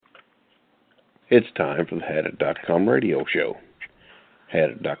It's time for the Hadit.com radio show.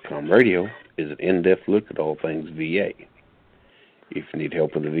 Hadit.com radio is an in-depth look at all things VA. If you need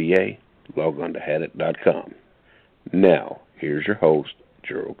help with the VA, log on to Hadit.com. Now, here's your host,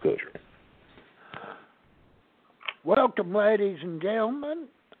 Gerald Cook. Welcome, ladies and gentlemen,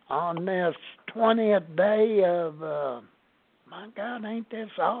 on this 20th day of, my God, ain't this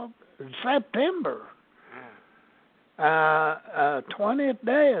all? September. 20th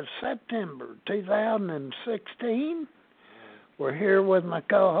day of September 2016. We're here with my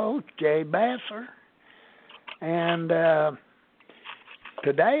co-host, Jay Basser. And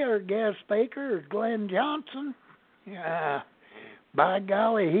today our guest speaker is Glen Johnson. By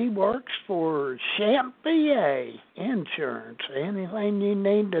golly, he works for ChampVA Insurance. Anything you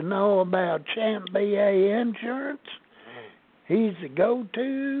need to know about ChampVA Insurance, he's the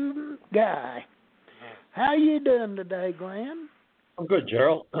go-to guy. How you doing today, Glenn? I'm good,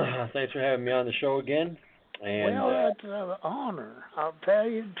 Gerald. Thanks for having me on the show again. And, well, it's an honor. I'll tell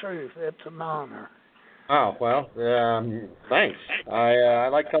you the truth. It's an honor. Oh, well, thanks. I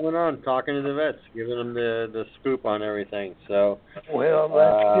like coming on, talking to the vets, giving them the scoop on everything. So, well,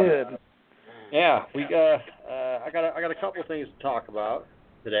 that's good. Yeah, I got a couple of things to talk about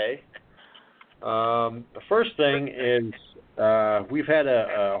today. The first thing is we've had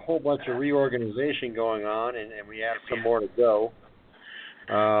a whole bunch of reorganization going on, and we have some more to go.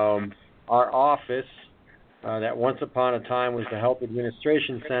 Our office, that once upon a time was the Health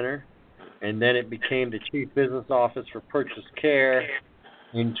Administration Center, and then it became the Chief Business Office for Purchase Care.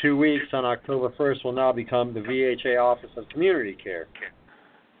 In 2 weeks, on October 1st, will now become the VHA Office of Community Care.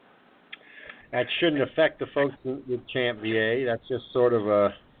 That shouldn't affect the folks with ChampVA. That's just sort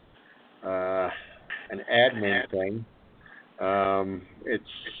of an admin thing.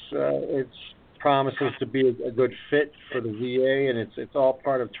 It's promises to be a good fit for the VA, and it's all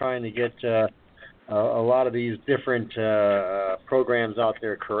part of trying to get a lot of these different programs out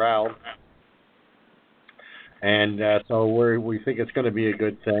there corralled. And so we think it's going to be a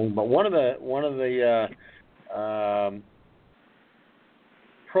good thing. But one of the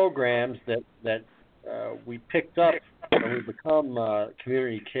programs that we picked up when we become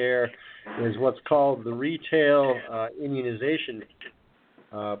community care is what's called the Retail Immunization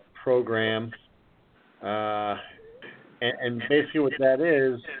Program. And basically what that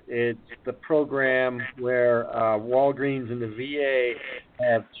is, it's the program where Walgreens and the VA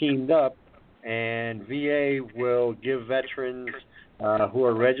have teamed up, and VA will give veterans who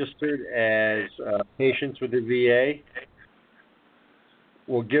are registered as patients with the VA,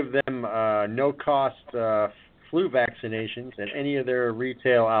 will give them no-cost flu vaccinations at any of their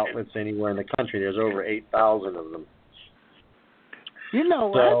retail outlets anywhere in the country. There's over 8,000 of them. You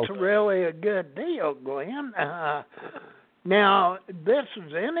know, that's really a good deal, Glenn. Now, this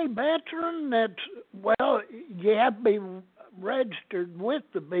is any veteran that's, well, you have to be registered with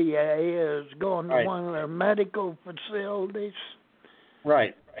the VA as going to one of their medical facilities.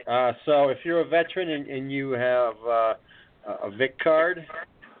 Right. So if you're a veteran and you have a VIC card,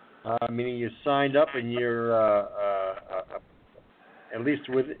 meaning you signed up and you're at least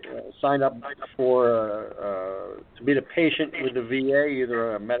signed up for to be the patient with the VA,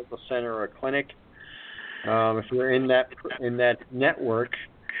 either a medical center or a clinic. If you're in that network,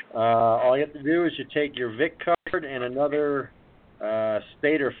 all you have to do is you take your VIC card and another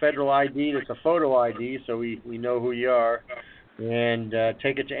state or federal ID that's a photo ID, so we know who you are, and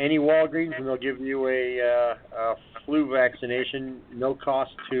take it to any Walgreens, and they'll give you a flu vaccination, no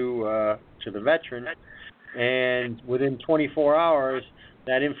cost to the veteran. And within 24 hours,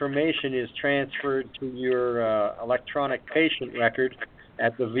 that information is transferred to your electronic patient record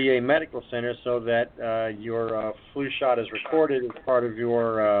at the VA Medical Center, so that your flu shot is recorded as part of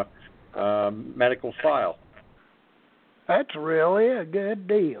your medical file. That's really a good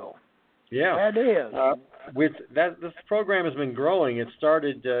deal. Yeah, that is. This program has been growing. It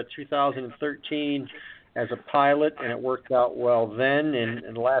started 2013 as a pilot, and it worked out well then. And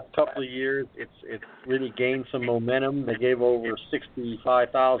in the last couple of years, it's really gained some momentum. They gave over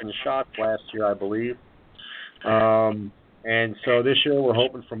 65,000 shots last year, I believe. And so this year we're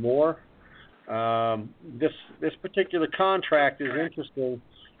hoping for more. This particular contract is interesting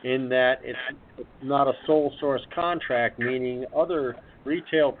in that it's not a sole source contract, meaning other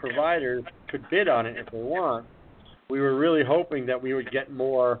retail providers could bid on it if they want. We were really hoping that we would get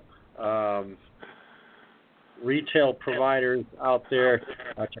more retail providers out there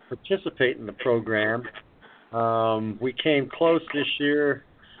to participate in the program. We came close this year.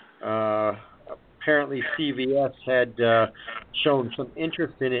 Apparently CVS had shown some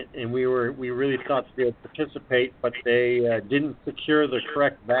interest in it, and we really thought they would participate, but they didn't secure the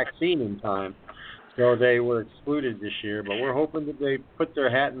correct vaccine in time. So they were excluded this year, but we're hoping that they put their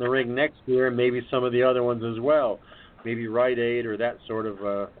hat in the ring next year, and maybe some of the other ones as well, maybe Rite Aid or that sort of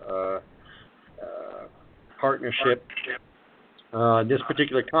partnership. This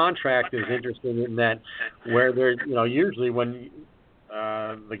particular contract is interesting in that where they're, usually when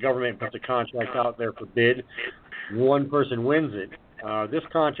the government puts a contract out there for bid, one person wins it. This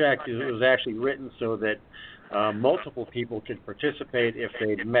contract was actually written so that multiple people could participate if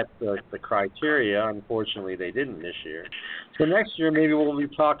they'd met the criteria. Unfortunately, they didn't this year. So next year, maybe we'll be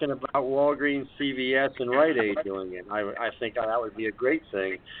talking about Walgreens, CVS, and Rite Aid doing it. I think that would be a great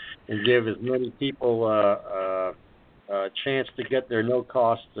thing and give as many people a chance to get their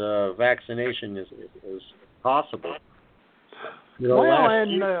no-cost vaccination as possible. Well,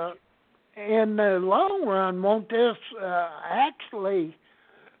 in the long run, won't this actually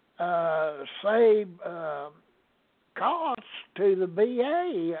save costs to the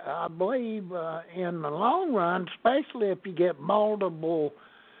VA? I believe in the long run, especially if you get multiple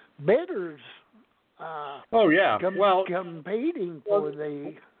bidders. Competing for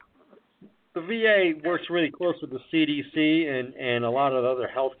the. The VA works really close with the CDC and a lot of other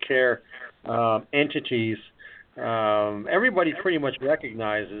healthcare entities. Everybody pretty much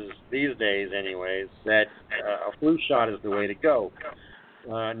recognizes these days, anyways, that a flu shot is the way to go.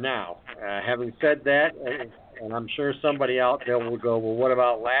 Now, having said that, and I'm sure somebody out there will go, well, what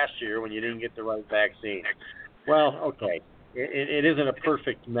about last year when you didn't get the right vaccine? Well, okay, it isn't a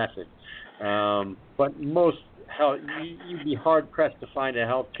perfect method, but you'd be hard-pressed to find a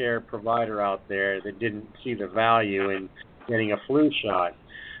healthcare provider out there that didn't see the value in getting a flu shot.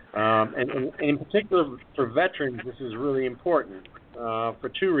 And in particular for veterans, this is really important for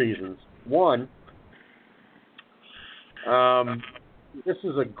two reasons. One, this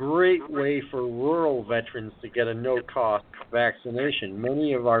is a great way for rural veterans to get a no-cost vaccination.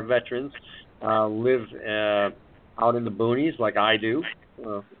 Many of our veterans live out in the boonies like I do,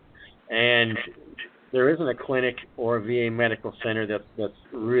 and there isn't a clinic or a VA medical center that's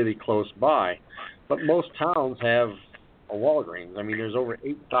really close by. But most towns have a Walgreens. I mean, there's over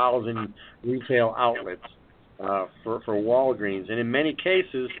 8,000 retail outlets for Walgreens, and in many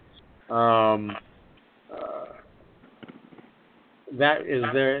cases,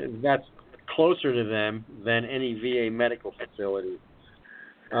 that's closer to them than any VA medical facility.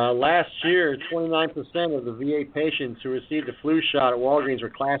 Last year, 29% of the VA patients who received a flu shot at Walgreens were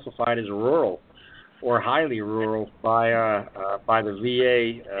classified as rural or highly rural by the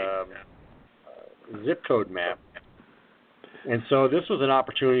VA zip code map. And so this was an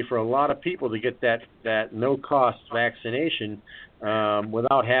opportunity for a lot of people to get that no-cost vaccination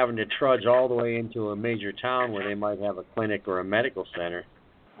without having to trudge all the way into a major town where they might have a clinic or a medical center.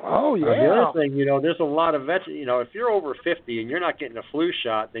 Oh, yeah. The other thing, there's a lot of veterans, if you're over 50 and you're not getting a flu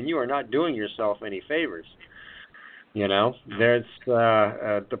shot, then you are not doing yourself any favors. There's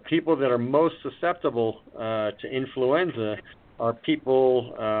the people that are most susceptible to influenza are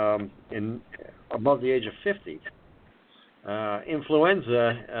people above the age of 50.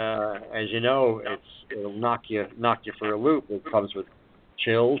 Influenza, as you know, it'll knock you for a loop. It comes with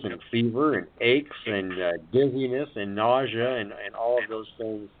chills and fever and aches and dizziness and nausea and all of those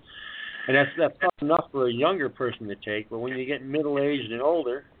things. And that's not enough for a younger person to take. But when you get middle-aged and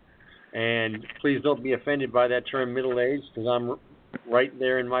older, and please don't be offended by that term middle-aged, because I'm right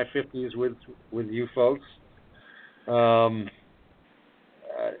there in my 50s with you folks.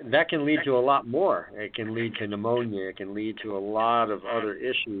 That can lead to a lot more. It can lead to pneumonia. It can lead to a lot of other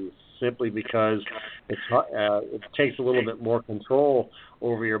issues simply because it takes a little bit more control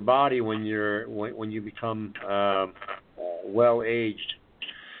over your body when you become well aged,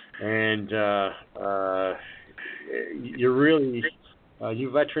 and you're really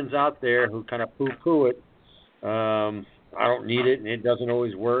you veterans out there who kind of poo-poo it. I don't need it, and it doesn't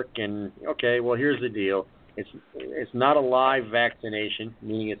always work. And okay, well, here's the deal. It's not a live vaccination,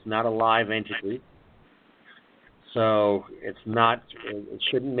 meaning it's not a live entity. So it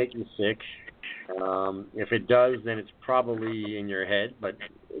shouldn't make you sick. If it does, then it's probably in your head, but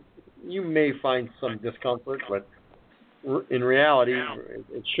you may find some discomfort, but in reality,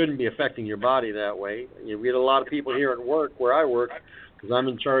 it shouldn't be affecting your body that way. We get a lot of people here at work, where I work, because I'm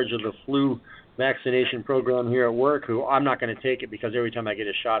in charge of the flu vaccination program here at work, who I'm not going to take it because every time I get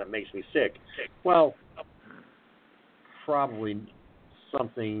a shot, it makes me sick. Well, probably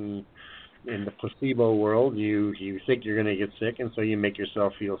something in the placebo world. You think you're going to get sick, and so you make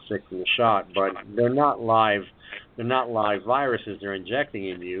yourself feel sick from the shot. But they're not live viruses they're injecting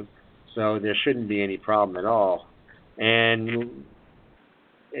in you, so there shouldn't be any problem at all. And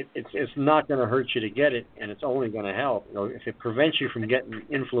it's not going to hurt you to get it, and it's only going to help. If it prevents you from getting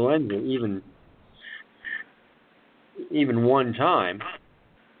influenza, even even one time,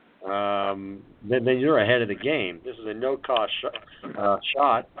 then you're ahead of the game. This is a no-cost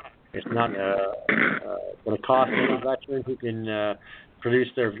shot. It's not going to cost any veteran who can produce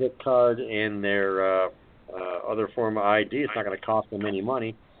their VIC card and their other form of ID. It's not going to cost them any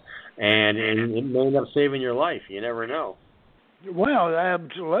money, and it may end up saving your life. You never know. Well,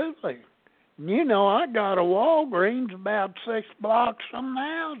 absolutely. You know, I got a Walgreens about 6 blocks from the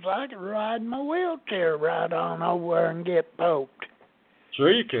house. I could ride my wheelchair right on over and get poked.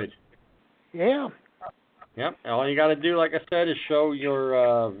 Sure you could. Yeah. Yep. All you got to do, like I said, is show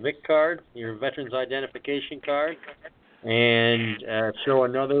your VIC card, your Veterans Identification Card, and show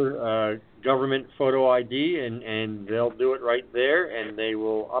another government photo ID, and they'll do it right there, and they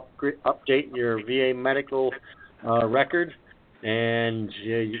will update your VA medical record, and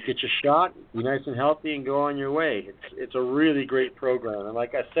you get your shot, be nice and healthy, and go on your way. It's a really great program, and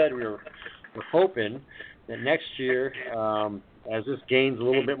like I said, we're hoping that next year, as this gains a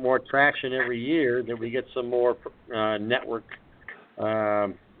little bit more traction every year, that we get some more network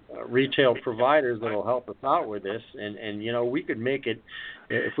retail providers that will help us out with this, and you know, we could make it,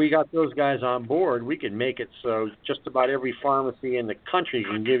 if we got those guys on board, we could make it so just about every pharmacy in the country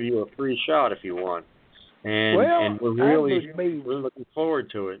can give you a free shot if you want. And we're looking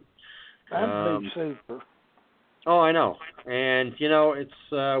forward to it. That'd be super. Oh, I know. And you know,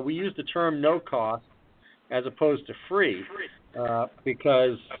 it's we use the term no cost as opposed to free,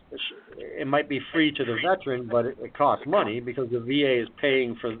 because it might be free to the veteran, but it costs money because the VA is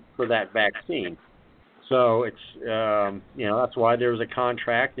paying for that vaccine. So it's you know, that's why there's a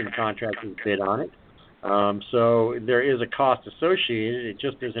contract, and contractors bid on it. So there is a cost associated. It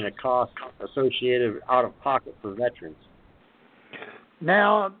just isn't a cost associated out of pocket for veterans.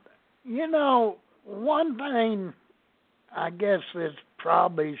 Now, you know, one thing I guess this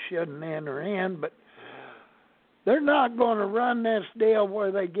probably shouldn't enter in, but they're not going to run this deal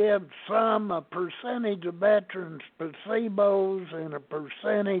where they give some a percentage of veterans placebos and a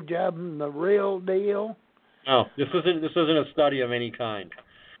percentage of them the real deal. No, this isn't a study of any kind.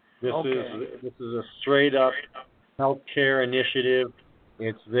 This is a straight up healthcare initiative.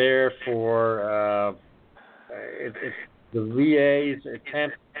 It's there for it's the VA's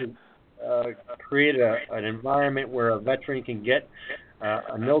attempt to create an environment where a veteran can get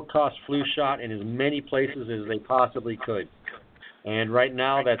a no-cost flu shot in as many places as they possibly could. And right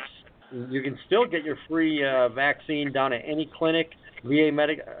now, you can still get your free vaccine down at any clinic, VA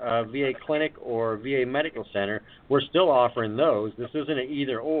clinic or VA medical center. We're still offering those. This isn't an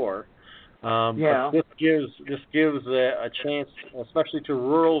either-or. But this gives a chance, especially to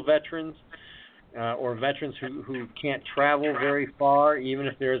rural veterans or veterans who can't travel very far, even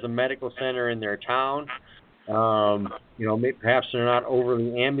if there's a medical center in their town. You know, perhaps they're not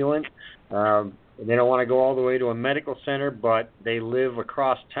overly ambulant. They don't want to go all the way to a medical center, but they live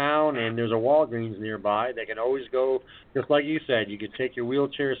across town and there's a Walgreens nearby. They can always go, just like you said, you could take your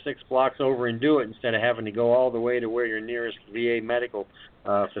wheelchair 6 blocks over and do it instead of having to go all the way to where your nearest VA medical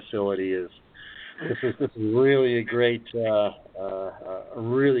facility is. This is really a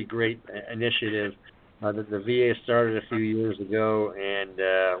really great initiative that the VA started a few years ago, and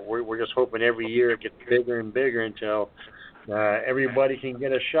we're just hoping every year it gets bigger and bigger until everybody can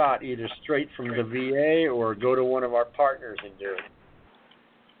get a shot, either straight from the VA or go to one of our partners and do it.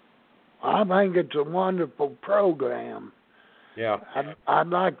 I think it's a wonderful program. Yeah. I'd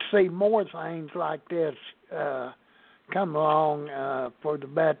like to see more things like this come along for the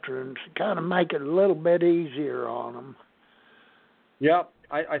veterans, kind of make it a little bit easier on them. Yeah,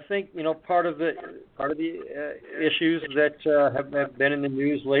 I think, you know, part of the issues that have been in the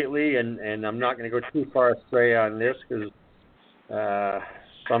news lately, and I'm not going to go too far astray on this because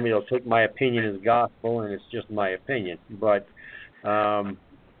somebody will take my opinion as gospel, and it's just my opinion. But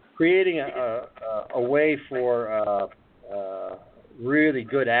creating a way for really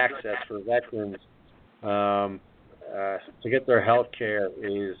good access for veterans to get their health care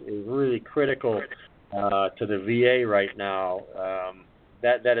is really critical to the VA right now.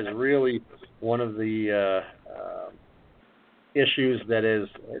 That is really one of the issues that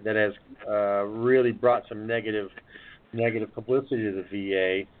has really brought some negative publicity to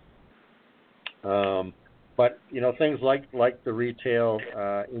the VA. But you know, things like the retail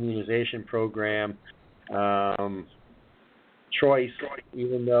immunization program, choice,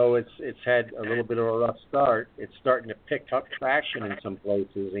 even though it's had a little bit of a rough start, it's starting to pick up traction in some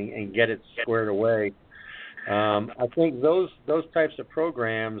places and get it squared away. I think those types of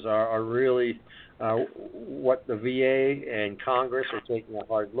programs are really what the VA and Congress are taking a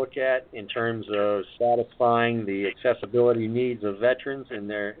hard look at in terms of satisfying the accessibility needs of veterans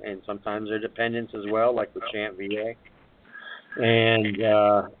and sometimes their dependents as well, like with ChampVA. And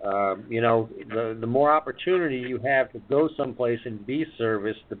the more opportunity you have to go someplace and be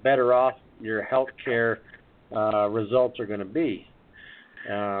serviced, the better off your health care results are going to be.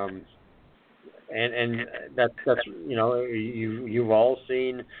 And that's you've all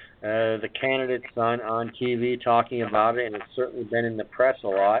seen the candidates on TV talking about it, and it's certainly been in the press a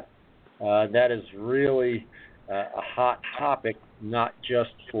lot. That is really a hot topic, not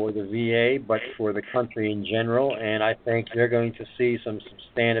just for the VA, but for the country in general. And I think they're going to see some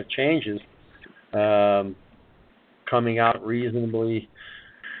substantive changes coming out reasonably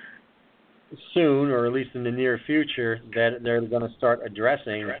soon, or at least in the near future, that they're going to start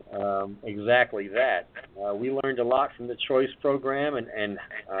addressing exactly that. We learned a lot from the Choice program and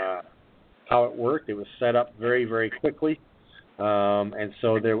how it worked. It was set up very, very quickly, and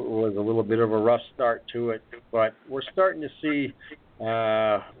so there was a little bit of a rough start to it. But we're starting to see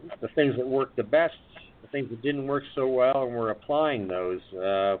the things that worked the best, the things that didn't work so well, and we're applying those.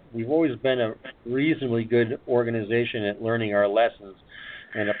 We've always been a reasonably good organization at learning our lessons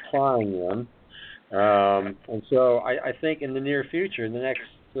and applying them. And so I think in the near future, in the next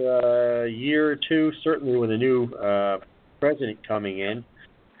year or two, certainly with a new president coming in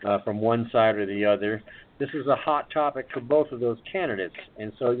from one side or the other, this is a hot topic for both of those candidates.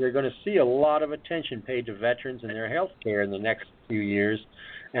 And so you're going to see a lot of attention paid to veterans and their health care in the next few years.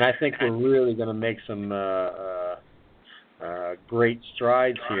 And I think we're really going to make some great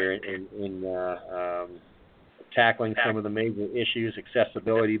strides here in tackling some of the major issues,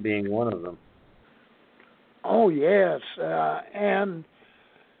 accessibility being one of them. Oh yes, and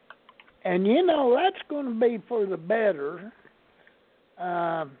that's going to be for the better.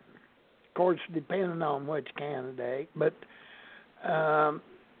 Of course, depending on which candidate, but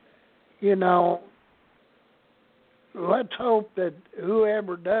let's hope that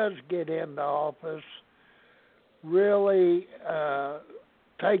whoever does get into office really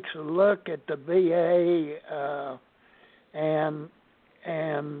takes a look at the VA and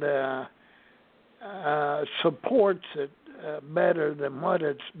supports it better than what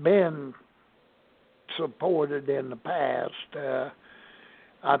it's been supported in the past.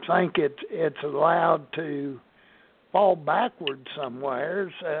 I think it's allowed to fall backwards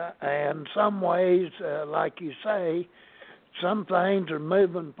somewheres, and some ways, like you say, some things are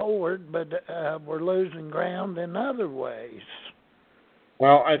moving forward, but we're losing ground in other ways.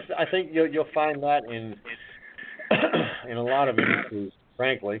 Well, I think you'll find that in in a lot of industries,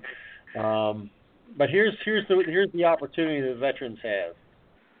 frankly. But here's the opportunity that veterans have.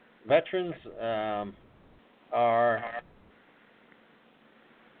 Veterans are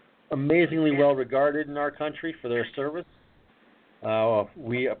amazingly well regarded in our country for their service.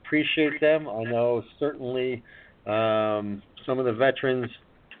 We appreciate them. I know certainly some of the veterans,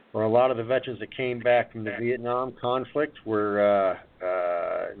 or a lot of the veterans that came back from the Vietnam conflict, were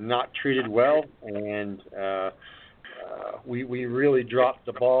not treated well, and we really dropped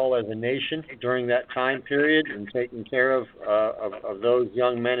the ball as a nation during that time period in taking care of those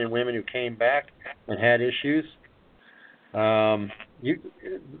young men and women who came back and had issues.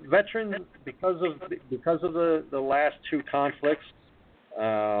 Veterans, because of the last two conflicts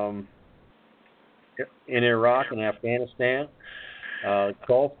in Iraq and Afghanistan,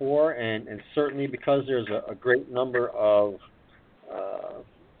 Gulf War, and certainly because there's a great number of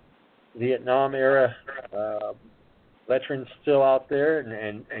Vietnam era veterans still out there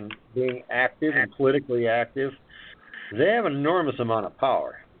and being active and politically active, they have an enormous amount of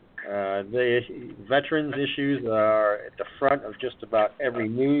power. Veterans issues are at the front of just about every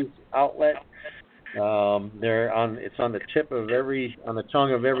news outlet. It's on the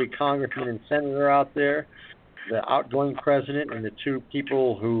tongue of every congressman and senator out there. The outgoing president and the two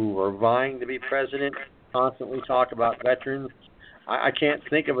people who are vying to be president constantly talk about veterans. I can't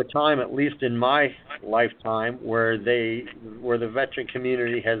think of a time, at least in my lifetime, where the veteran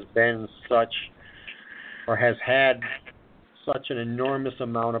community has been such, or has had such an enormous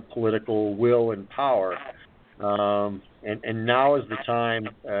amount of political will and power. And now is the time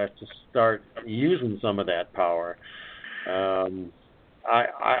to start using some of that power. It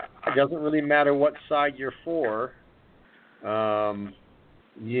doesn't really matter what side you're for.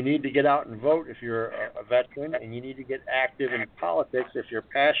 You need to get out and vote if you're a veteran, and you need to get active in politics if you're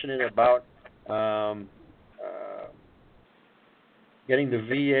passionate about getting the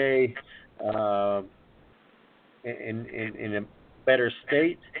VA in a better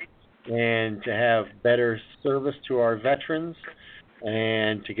state, and to have better service to our veterans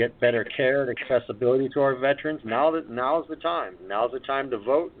and to get better care and accessibility to our veterans. Now's the time. Now's the time to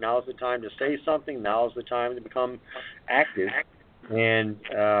vote. Now's the time to say something. Now's the time to become active and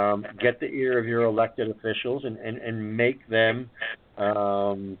get the ear of your elected officials and make them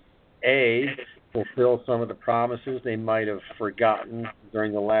fulfill some of the promises they might have forgotten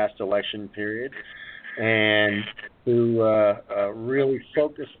during the last election period, and to really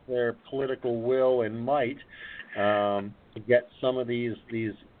focus their political will and might to get some of these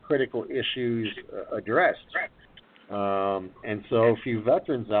critical issues addressed. And so, for you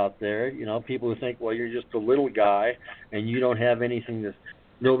veterans out there, people who think, well, you're just a little guy and you don't have anything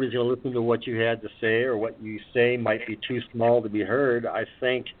nobody's going to listen to what you had to say, or what you say might be too small to be heard. I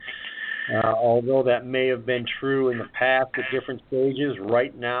think, although that may have been true in the past at different stages,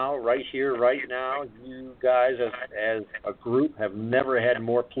 right now, you guys as a group have never had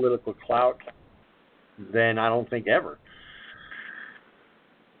more political clout than I don't think ever.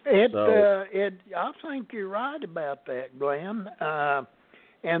 I think you're right about that, Glenn.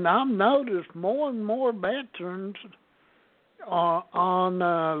 And I've noticed more and more veterans on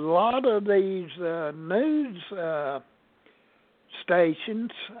a lot of these news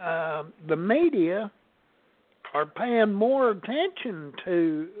stations. The media are paying more attention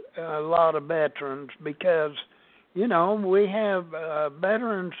to a lot of veterans because, we have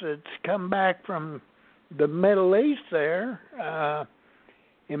veterans that's come back from the Middle East there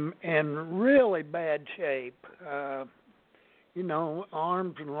in really bad shape.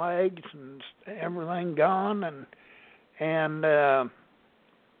 Arms and legs and everything gone, and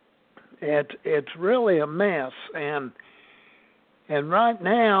it's really a mess. And right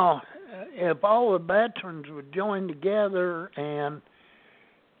now, if all the veterans would join together and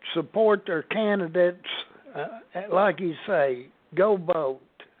support their candidates, like you say, go vote.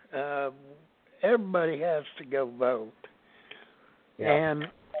 Everybody has to go vote. Yeah.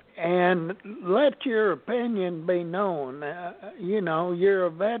 And let your opinion be known. You're a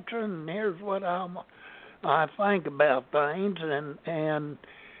veteran, and here's what I think about things, and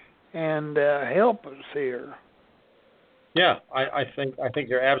help us here. Yeah, I think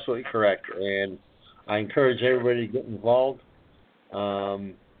you're absolutely correct, and I encourage everybody to get involved.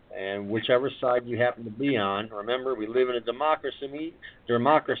 And whichever side you happen to be on, remember we live in a democracy,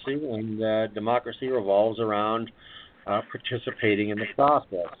 and democracy revolves around participating in the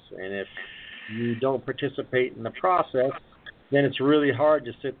process. And if you don't participate in the process, then it's really hard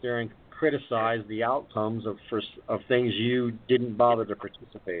to sit there and criticize the outcomes of things you didn't bother to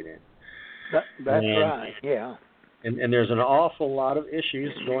participate in. That's right, yeah. And there's an awful lot of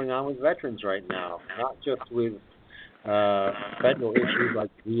issues going on with veterans right now, not just with federal issues like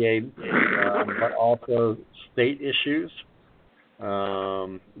VA, but also state issues.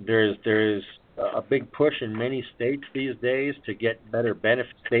 There's a big push in many states these days to get better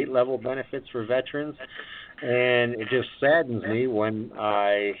state-level benefits for veterans, and it just saddens me when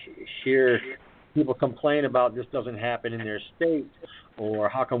I hear people complain about this doesn't happen in their state, or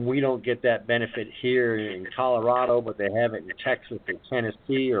how come we don't get that benefit here in Colorado, but they have it in Texas or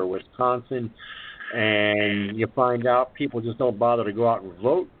Tennessee or Wisconsin. And you find out people just don't bother to go out and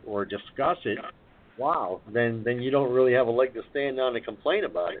vote or discuss it. Wow, then you don't really have a leg to stand on to complain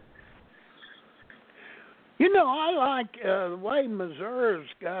about it. I like the way Missouri's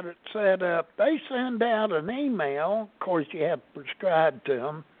got it set up. They send out an email. Of course, you have to prescribe to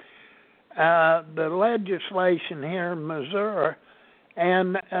them. The legislation here in Missouri,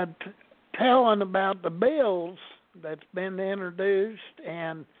 and telling about the bills that's been introduced,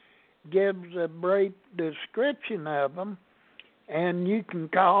 and gives a brief description of them, and you can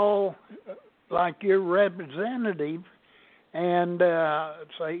call like your representative and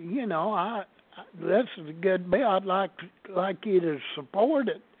say, this is a good bill. I'd like you to support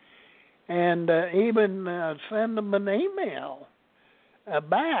it, and even send them an email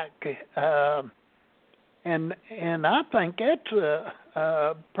back. And I think that's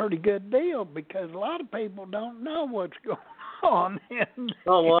a pretty good deal, because a lot of people don't know what's going on in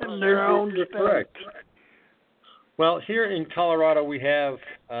their own state. Correct. Well, here in Colorado we have,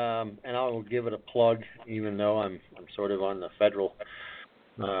 and I'll give it a plug, even though I'm sort of on the federal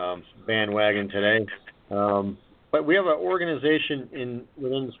bandwagon today. But we have an organization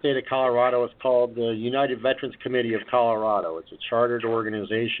within the state of Colorado. It's called the United Veterans Committee of Colorado. It's a chartered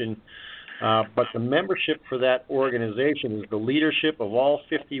organization. But the membership for that organization is the leadership of all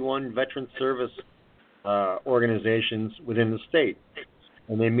 51 veteran service organizations within the state.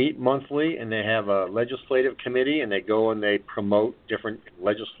 And they meet monthly, and they have a legislative committee, and they go and they promote different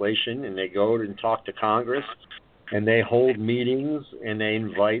legislation, and they go and talk to Congress, and they hold meetings, and they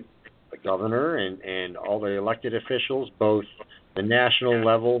invite governor and all the elected officials, both the national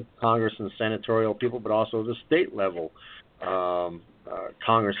level, Congress and senatorial people, but also the state level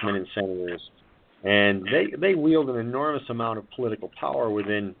congressmen and senators. And they wield an enormous amount of political power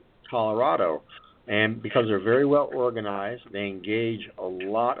within Colorado. And because they're very well organized, they engage a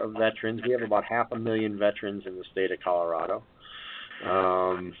lot of veterans. We have about 500,000 veterans in the state of Colorado.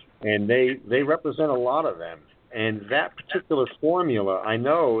 And they represent a lot of them. And that particular formula, I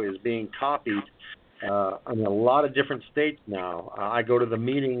know, is being copied in a lot of different states now. I go to the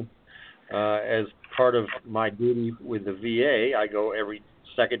meeting as part of my duty with the VA. I go every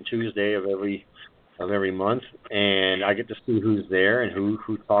second Tuesday of every month, and I get to see who's there and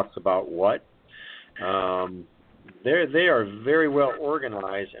who talks about what. They are very well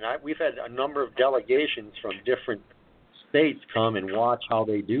organized, and we've had a number of delegations from different states come and watch how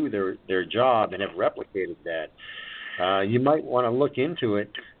they do their job and have replicated that. You might want to look into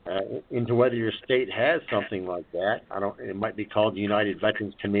it, into whether your state has something like that. It might be called the United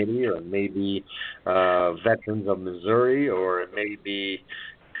Veterans Committee, or it may be Veterans of Missouri, or it may be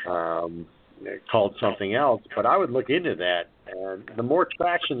called something else. But I would look into that. And the more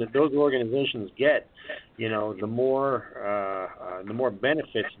traction that those organizations get, the more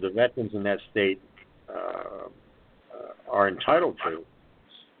benefits the veterans in that state are entitled to.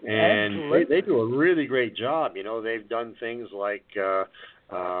 And they do a really great job. They've done things like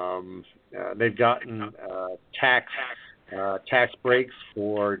they've gotten tax breaks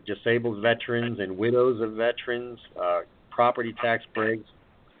for disabled veterans and widows of veterans, property tax breaks.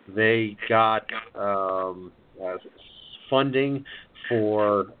 They got funding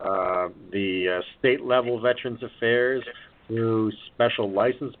for the state-level Veterans Affairs through special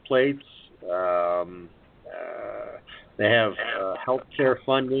license plates. They have health care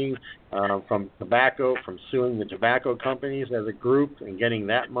funding from suing the tobacco companies as a group and getting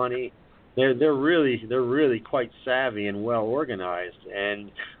that money. They're really quite savvy and well organized,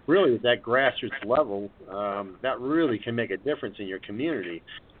 and really at that grassroots level, that really can make a difference in your community.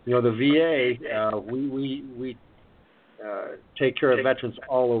 The VA, we take care of veterans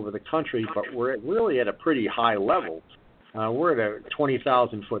all over the country, but we're really at a pretty high level. We're at a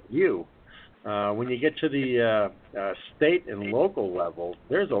 20,000-foot view. When you get to the state and local level,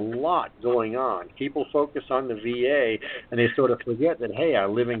 there's a lot going on. People focus on the VA, and they sort of forget that, hey, I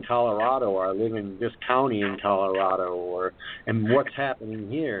live in Colorado, or I live in this county in Colorado, and what's happening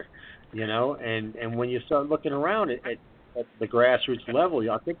here, And when you start looking around at the grassroots level,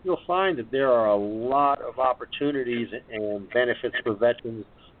 I think you'll find that there are a lot of opportunities and benefits for veterans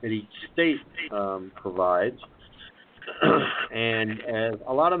that each state provides. And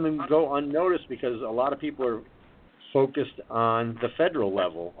a lot of them go unnoticed because a lot of people are focused on the federal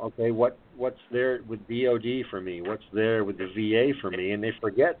level. Okay, what's there with DOD for me? What's there with the VA for me? And they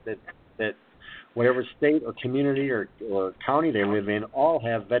forget that whatever state or community or county they live in all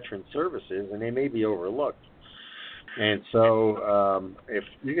have veteran services, and they may be overlooked. And so if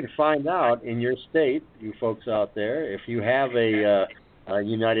you can find out in your state, you folks out there, if you have a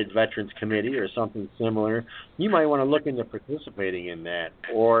United Veterans Committee or something similar, you might want to look into participating in that.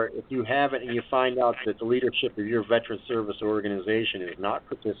 Or if you haven't and you find out that the leadership of your veteran service organization is not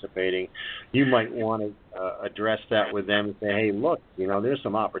participating, you might want to address that with them and say, hey, look, there's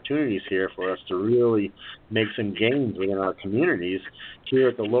some opportunities here for us to really make some gains within our communities here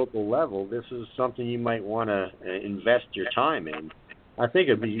at the local level. This is something you might want to invest your time in. I think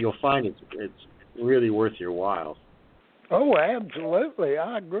you'll find it's really worth your while. Oh, absolutely.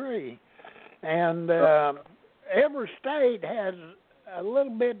 I agree. And every state has a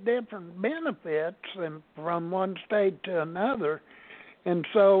little bit different benefits from one state to another. And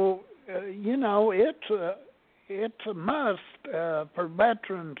so, it's a must for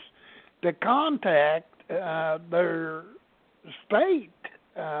veterans to contact their state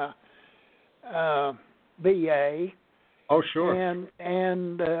VA. Oh, sure.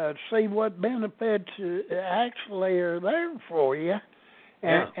 And see what benefits actually are there for you.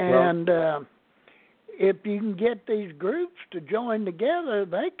 And if you can get these groups to join together,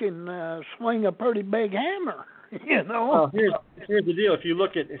 they can swing a pretty big hammer. Well, here's the deal. If you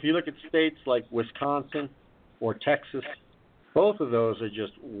look at states like Wisconsin or Texas, both of those are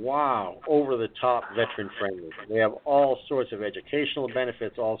just over the top veteran friendly. They have all sorts of educational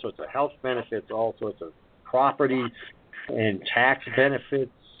benefits, all sorts of health benefits, all sorts of property and tax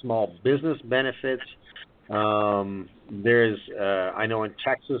benefits, small business benefits. There's, I know in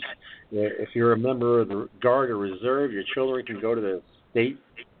Texas, if you're a member of the Guard or Reserve, your children can go to the state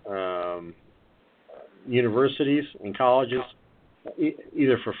universities and colleges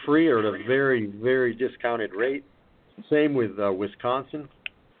either for free or at a very, very discounted rate. Same with Wisconsin.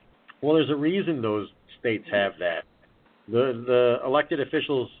 Well, there's a reason those states have that. The elected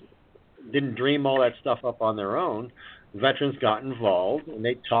officials didn't dream all that stuff up on their own. Veterans got involved, and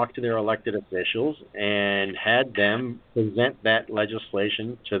they talked to their elected officials and had them present that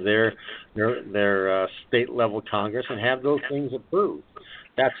legislation to their state level Congress and have those things approved.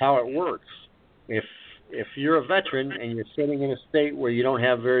 That's how it works. If you're a veteran and you're sitting in a state where you don't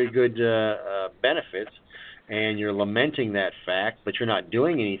have very good benefits, and you're lamenting that fact, but you're not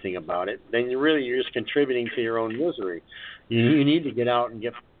doing anything about it, then you're just contributing to your own misery. You need to get out and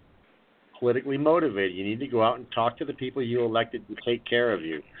get politically motivated. You need to go out and talk to the people you elected to take care of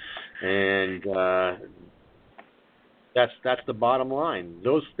you, and that's the bottom line.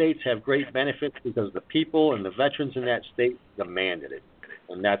 Those states have great benefits because the people and the veterans in that state demanded it,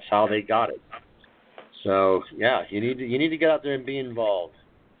 and that's how they got it. So yeah, you need to get out there and be involved.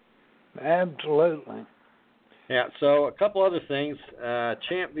 Absolutely. Yeah, so a couple other things.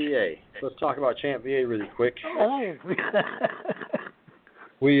 ChampVA. Let's talk about ChampVA really quick. Oh.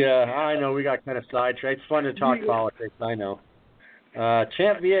 I know we got kind of sidetracked. It's fun to talk politics, I know.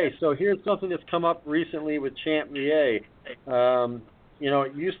 ChampVA. So here's something that's come up recently with ChampVA.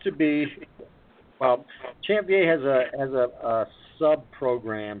 It used to be, well, ChampVA has a sub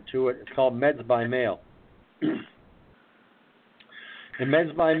program to it. It's called Meds by Mail. And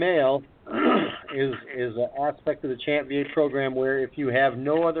Meds by Mail is an aspect of the ChampVA program where if you have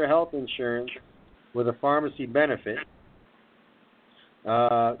no other health insurance with a pharmacy benefit,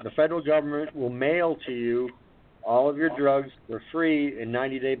 the federal government will mail to you all of your drugs for free in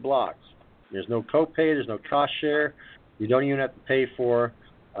 90-day blocks. There's no copay, there's no cost share. You don't even have to pay for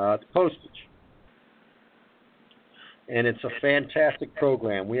the postage. And it's a fantastic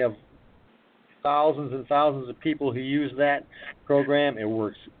program. We have thousands and thousands of people who use that program. It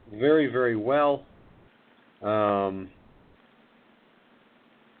works very, very well. But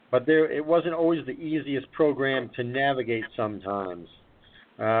it wasn't always the easiest program to navigate sometimes.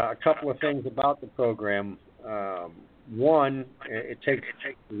 A couple of things about the program. One,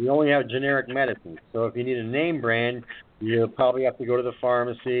 we only have generic medicine. So if you need a name brand, you'll probably have to go to the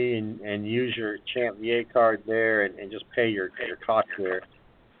pharmacy and use your ChampVA card there and just pay your cost there.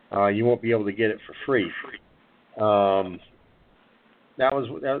 You won't be able to get it for free.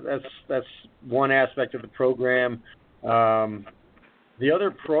 That's one aspect of the program. The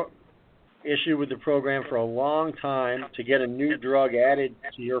other issue with the program for a long time, to get a new drug added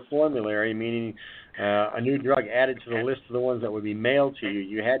to your formulary, meaning a new drug added to the list of the ones that would be mailed to you,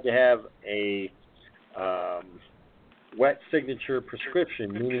 you had to have a wet signature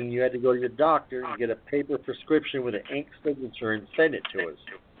prescription, meaning you had to go to your doctor and get a paper prescription with an ink signature and send it to us.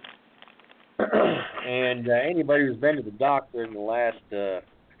 And anybody who's been to the doctor in the last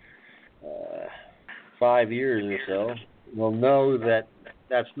 5 years or so will know that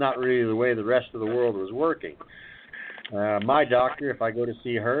that's not really the way the rest of the world was working. My doctor, if I go to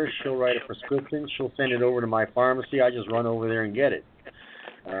see her, she'll write a prescription. She'll send it over to my pharmacy. I just run over there and get it.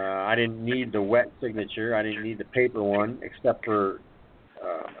 I didn't need the wet signature. I didn't need the paper one, except for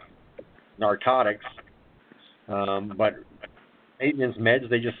narcotics. But maintenance meds,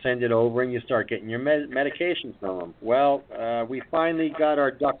 they just send it over and you start getting your medications from them. Well, we finally got our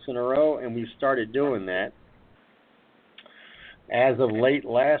ducks in a row and we started doing that as of late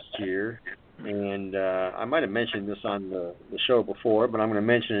last year. And I might have mentioned this on the show before, but I'm going to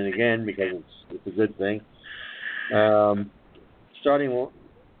mention it again because it's a good thing. Starting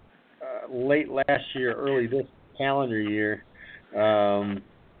late last year, early this calendar year,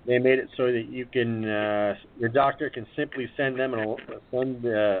 they made it so that you can, your doctor can simply send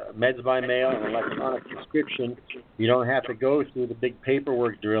meds by mail, an electronic prescription. You don't have to go through the big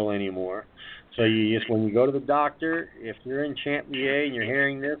paperwork drill anymore. So you just, when you go to the doctor, if you're in ChampVA and you're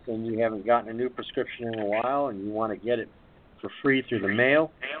hearing this and you haven't gotten a new prescription in a while and you want to get it for free through the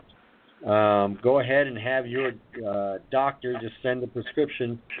mail, go ahead and have your doctor just send the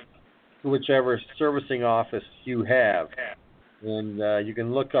prescription to whichever servicing office you have. And you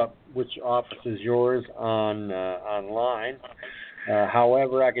can look up which office is yours online.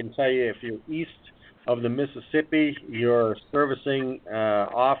 However, I can tell you if you're east of the Mississippi, your servicing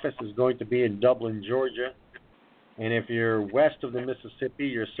office is going to be in Dublin, Georgia. And if you're west of the Mississippi,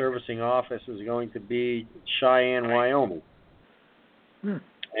 your servicing office is going to be Cheyenne, Wyoming. And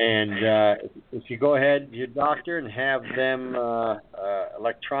if you go ahead to your doctor and have them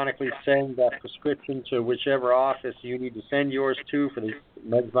electronically send that prescription to whichever office you need to send yours to for the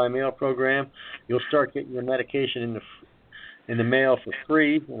Meds by Mail program, you'll start getting your medication in the mail for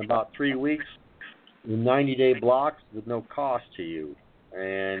free in about 3 weeks in 90-day blocks with no cost to you.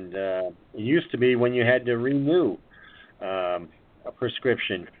 And it used to be when you had to renew a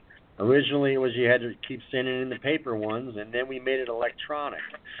prescription, Originally, it was you had to keep sending in the paper ones, and then we made it electronic.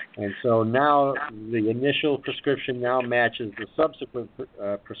 And so now the initial prescription now matches the subsequent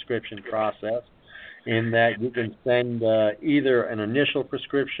prescription process, in that you can send either an initial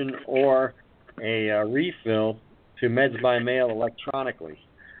prescription or a refill to Meds by Mail electronically.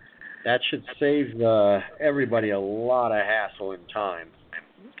 That should save everybody a lot of hassle and time.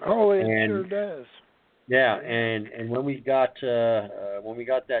 Oh, it sure does. Yeah, and when we got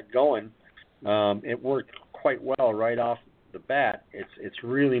that going, it worked quite well right off the bat. It's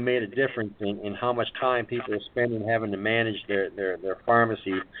really made a difference in how much time people are spending having to manage their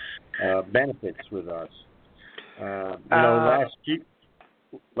pharmacy benefits with us.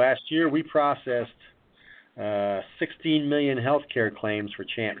 Last year we processed 16 million healthcare claims for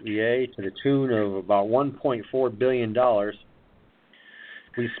ChampVA to the tune of about $1.4 billion.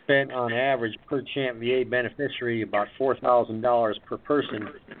 We spent on average per ChampVA beneficiary about $4,000 per person.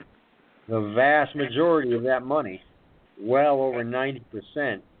 The vast majority of that money, well over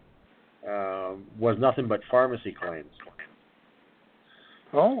 90%, was nothing but pharmacy claims.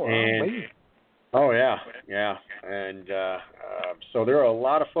 Oh, yeah. And so there are a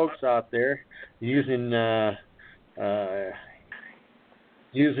lot of folks out there using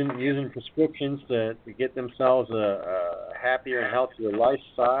prescriptions to get themselves a happier and healthier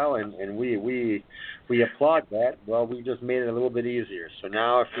lifestyle, and we applaud that. Well, we just made it a little bit easier. So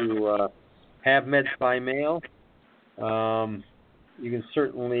now if you have Meds by Mail, you can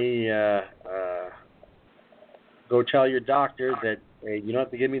certainly go tell your doctor that, hey, you don't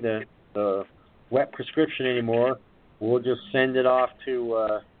have to give me the wet prescription anymore. We'll just send it off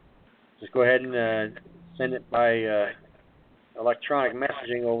to, just go ahead and send it by electronic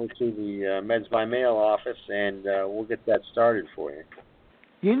messaging over to the Meds by Mail office, and we'll get that started for you.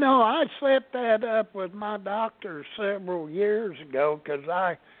 You know, I set that up with my doctor several years ago because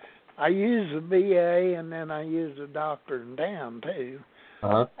I use the VA and then I use the doctor in town too.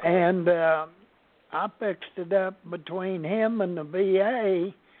 Uh-huh. And I fixed it up between him and the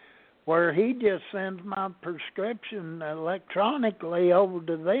VA where he just sends my prescription electronically over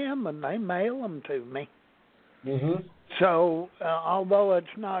to them and they mail them to me. Mm-hmm. So, although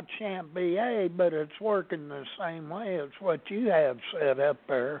it's not ChampVA, but it's working the same way as what you have set up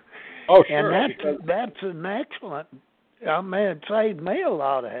there. Oh, sure. And that's an excellent, I mean, it saved me a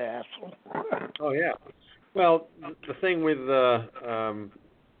lot of hassle. Oh, yeah. Well, the thing with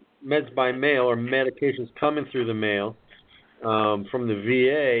Meds by Mail or medications coming through the mail from the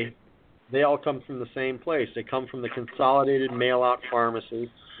VA, they all come from the same place. They come from the Consolidated Mail-Out Pharmacy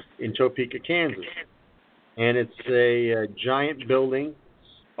in Topeka, Kansas. And it's a giant building,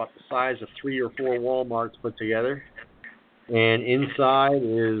 about the size of 3 or 4 Walmarts put together. And inside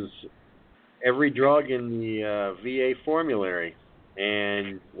is every drug in the VA formulary,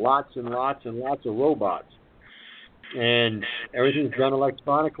 and lots and lots and lots of robots. And everything's done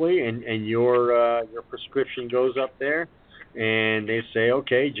electronically, and your prescription goes up there, and they say,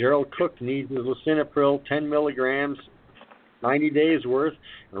 okay, Gerald Cook needs his lisinopril 10 milligrams, 90 days worth.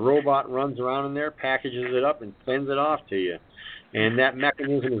 A robot runs around in there, packages it up, and sends it off to you. And that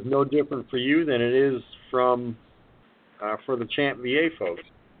mechanism is no different for you than it is for the ChampVA folks.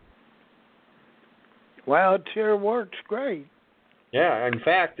 Well, it sure works great. Yeah, in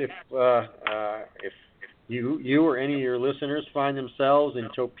fact, if you or any of your listeners find themselves in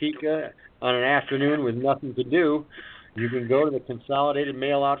Topeka on an afternoon with nothing to do, you can go to the Consolidated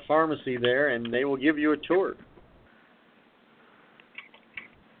Mail-Out Pharmacy there, and they will give you a tour.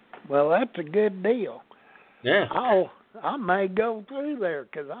 Well, that's a good deal. Yeah. I may go through there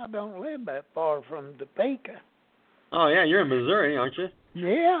because I don't live that far from Topeka. Oh, yeah, you're in Missouri, aren't you?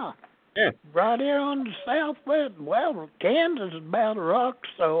 Yeah. Yeah. Right here on the southwest. Well, Kansas is about a rock's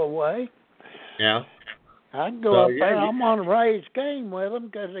throw away. Yeah. I can go up there. I'm on a raised game with them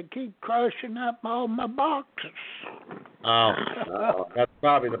because they keep crushing up all my boxes. Oh, that's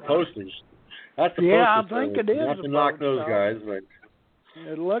probably the postage. That's the postage. I think it is. Not to knock those guys, but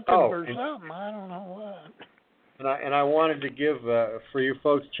they're looking for something. I don't know what. And I wanted to give for you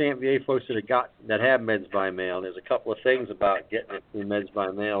folks, ChampVA folks that have Meds by Mail. There's a couple of things about getting it through Meds by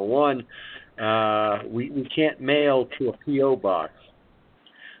Mail. One, we can't mail to a PO box.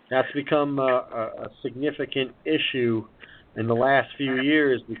 That's become a significant issue in the last few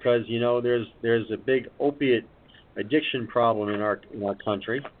years because there's a big opiate addiction problem in our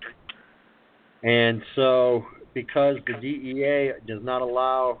country, and so because the DEA does not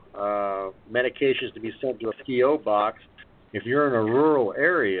allow medications to be sent to a PO box, if you're in a rural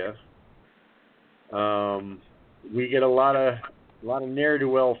area, we get a lot of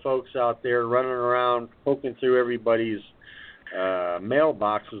ne'er-do-well folks out there running around poking through everybody's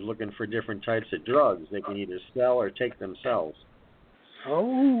mailboxes looking for different types of drugs they can either sell or take themselves.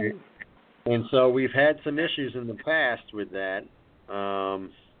 Oh. And so we've had some issues in the past with that.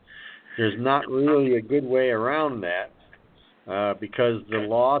 There's not really a good way around that because the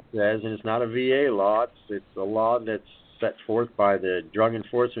law says, and it's not a VA law, it's a law that's set forth by the Drug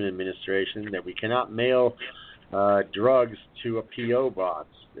Enforcement Administration, that we cannot mail drugs to a P.O. box.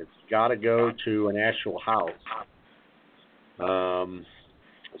 It's got to go to an actual house.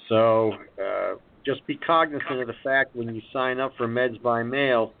 So just be cognizant of the fact when you sign up for meds by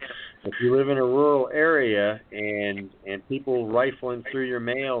mail, if you live in a rural area and people rifling through your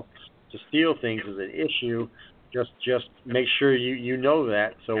mail to steal things is an issue, just make sure you know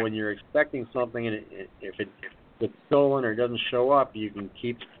that. So when you're expecting something and if it gets stolen or doesn't show up, you can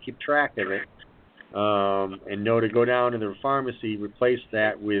keep track of it and know to go down to the pharmacy, replace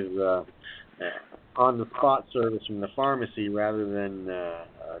that with on-the-spot service from the pharmacy rather than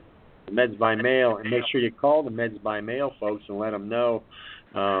meds by mail, and make sure you call the meds by mail folks and let them know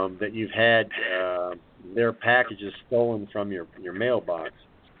that you've had their packages stolen from your mailbox,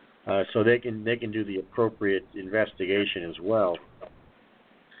 so they can do the appropriate investigation as well.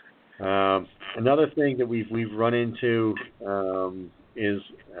 Another thing that we've run into is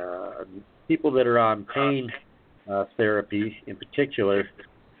people that are on pain therapy in particular.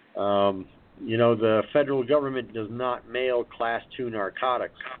 The federal government does not mail Class 2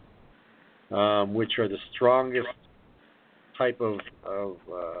 narcotics, which are the strongest type of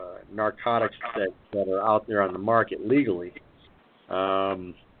narcotics that are out there on the market legally.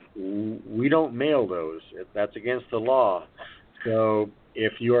 We don't mail those. That's against the law. So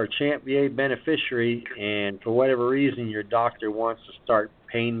if you are a ChampVA beneficiary and for whatever reason your doctor wants to start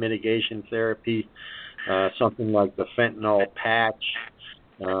pain mitigation therapy, something like the fentanyl patch,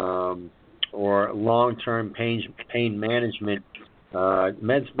 or long-term pain management,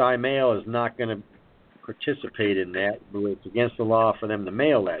 meds by mail is not going to participate in that, but it's against the law for them to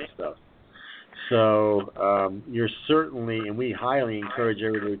mail that stuff. So you're certainly, and we highly encourage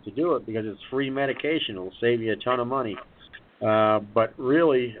everybody to do it because it's free medication. It'll save you a ton of money. But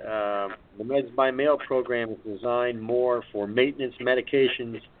really, the meds by mail program is designed more for maintenance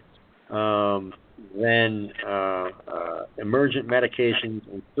medications than emergent medications,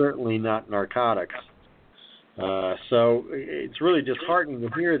 and certainly not narcotics. So it's really disheartening to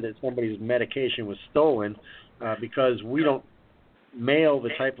hear that somebody's medication was stolen because we don't mail the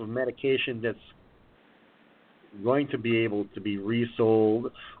type of medication that's going to be able to be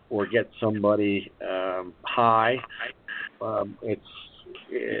resold or get somebody high.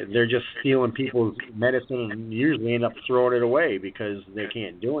 They're just stealing people's medicine and usually end up throwing it away because they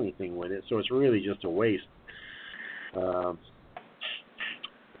can't do anything with it. So it's really just a waste.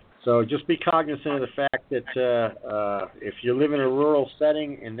 So just be cognizant of the fact that if you live in a rural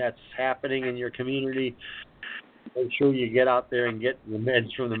setting and that's happening in your community, make sure you get out there and get the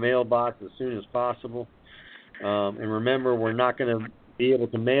meds from the mailbox as soon as possible. And remember, we're not going to be able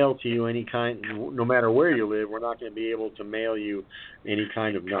to mail to you any kind, no matter where you live, we're not going to be able to mail you any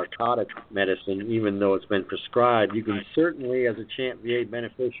kind of narcotic medicine, even though it's been prescribed. You can certainly, as a ChampVA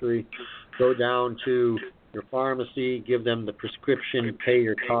beneficiary, go down to your pharmacy, give them the prescription, pay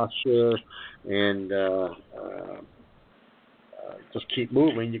your cost share, and just keep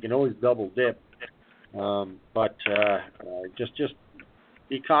moving. You can always double dip, but just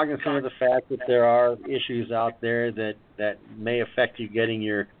be cognizant of the fact that there are issues out there that may affect you getting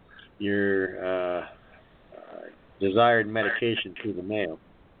your desired medication through the mail.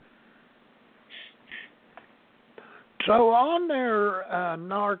 So on their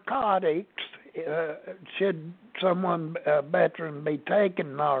narcotics, should a veteran be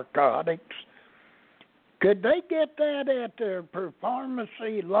taking narcotics, could they get that at their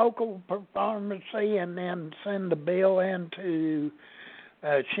pharmacy, local pharmacy, and then send the bill into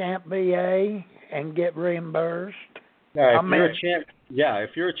ChampVA and get reimbursed?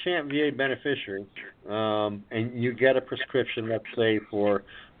 If you're a ChampVA beneficiary and you get a prescription, let's say for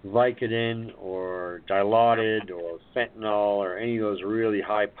Vicodin or Dilaudid or fentanyl or any of those really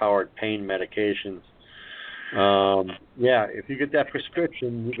high-powered pain medications, if you get that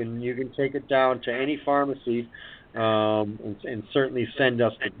prescription, you can take it down to any pharmacy and certainly send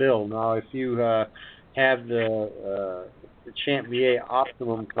us the bill. Now, if you have the ChampVA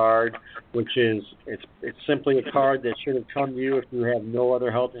Optimum card, which is it's simply a card that should have come to you if you have no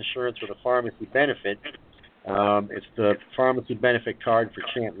other health insurance with a pharmacy benefit. It's the pharmacy benefit card for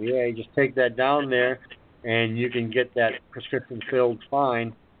ChampVA. Just take that down there, and you can get that prescription filled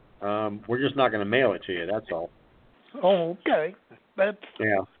fine. We're just not going to mail it to you. That's all. Oh, okay. That's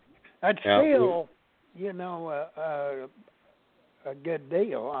still, a good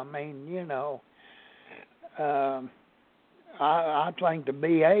deal. I mean, I think the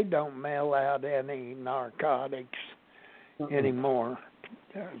VA don't mail out any narcotics anymore.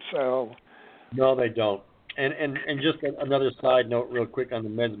 So. No, they don't. And just another side note, real quick, on the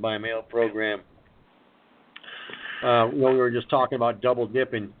Meds by Mail program. We were just talking about double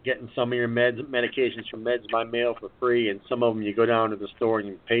dipping, getting some of your medications from Meds by Mail for free, and some of them you go down to the store and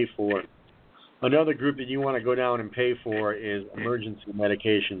you pay for. Another group that you want to go down and pay for is emergency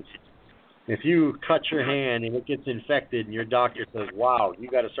medications. If you cut your hand and it gets infected and your doctor says, wow, you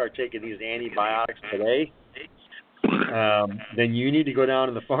got to start taking these antibiotics today, then you need to go down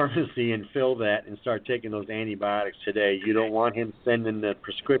to the pharmacy and fill that and start taking those antibiotics today. You don't want him sending the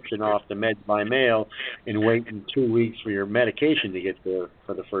prescription off to Meds by Mail and waiting 2 weeks for your medication to get there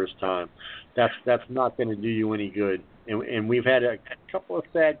for the first time. That's not going to do you any good. And we've had a couple of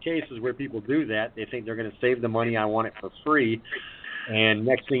sad cases where people do that. They think they're going to save the money. I want it for free. And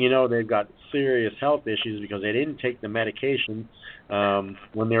next thing you know, they've got serious health issues because they didn't take the medication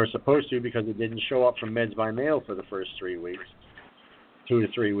when they were supposed to, because it didn't show up from Meds by Mail for the first 3 weeks, 2 to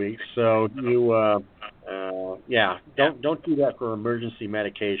 3 weeks. So you, don't do that for emergency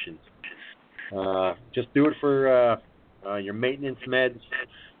medications. Just do it for your maintenance meds,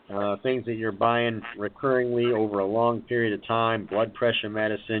 things that you're buying recurringly over a long period of time, blood pressure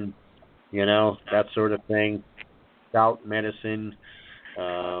medicine, that sort of thing, gout medicine,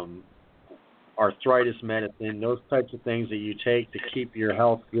 arthritis medicine, those types of things that you take to keep your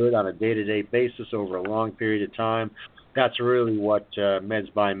health good on a day-to-day basis over a long period of time. That's really what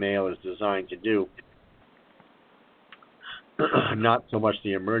Meds by Mail is designed to do. Not so much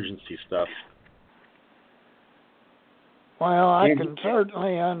the emergency stuff. Well, I can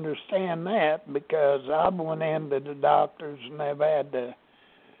certainly understand that, because I went into the doctors and they've had to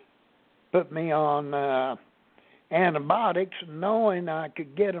put me on antibiotics, knowing I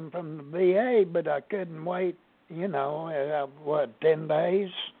could get them from the VA, but I couldn't wait, 10 days?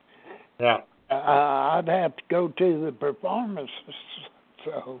 Yeah. I'd have to go to the pharmacist,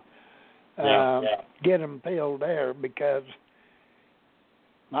 so get them filled there, because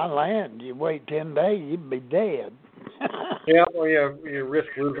my land, you wait 10 days, you'd be dead. Yeah, or you risk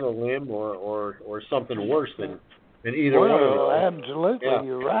losing a limb or something worse than either one of those. Well, absolutely,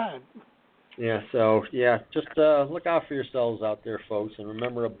 you're right. Yeah, so, just look out for yourselves out there, folks, and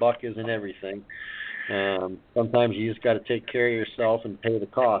remember, a buck isn't everything. Sometimes you just got to take care of yourself and pay the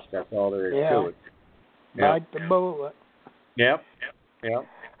cost. That's all there is to it. Bite the bullet. Yep.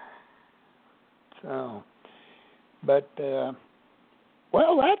 So, but, that's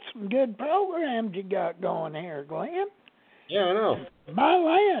some good programs you got going here, Glenn. Yeah, I know. My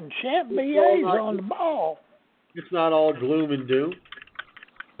land, ChampVA's on the ball. It's not all gloom and doom,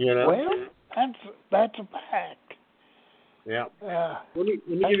 Well, that's a fact. Yeah. Let me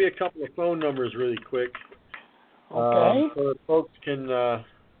give you a couple of phone numbers really quick. Okay. So folks can. I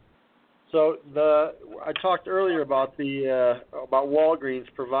talked earlier about about Walgreens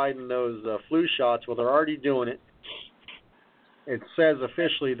providing those flu shots. Well, they're already doing it. It says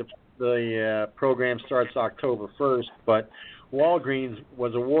officially the program starts October 1st, but Walgreens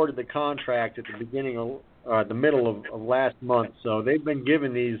was awarded the contract at the beginning of the middle of last month. So they've been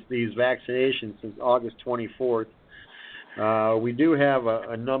given these vaccinations since August 24th. We do have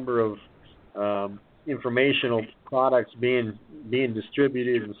a number of informational products being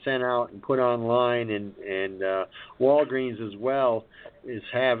distributed and sent out and put online, and Walgreens as well is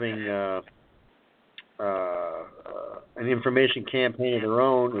having an information campaign of their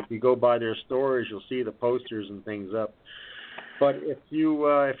own. If you go by their stores, you'll see the posters and things up. But if you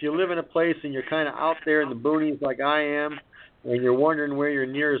live in a place and you're kind of out there in the boonies like I am, and you're wondering where your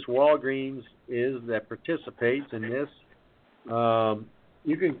nearest Walgreens is that participates in this,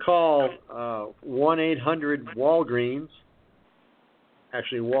 you can call 1-800-WALGREENS.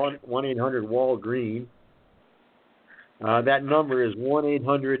 Actually, 1-800-WALGREEN. That number is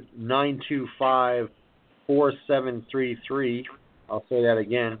 1-800-925-4733. I'll say that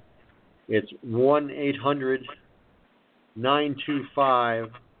again. It's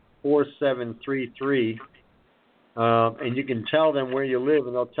 1-800-925-4733. And you can tell them where you live,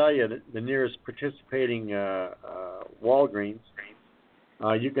 and they'll tell you the nearest participating Walgreens.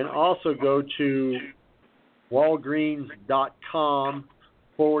 You can also go to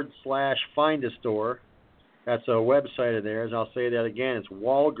walgreens.com/find-a-store. That's a website of theirs. I'll say that again. It's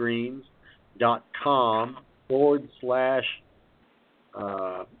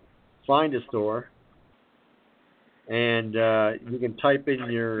walgreens.com/find-a-store. And you can type in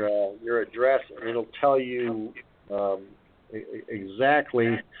your address, and it'll tell you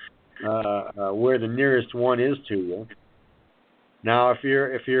exactly where the nearest one is to you. Now, if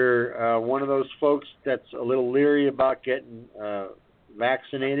you're one of those folks that's a little leery about getting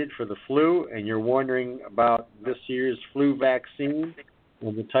vaccinated for the flu, and you're wondering about this year's flu vaccine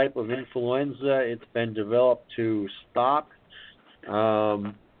and the type of influenza it's been developed to stop,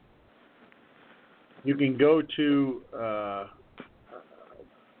 you can go to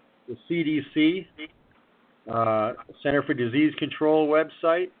the CDC, Center for Disease Control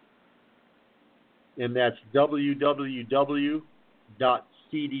website, and that's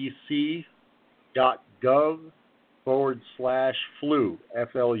www.cdc.gov/flu,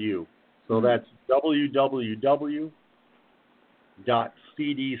 FLU. So that's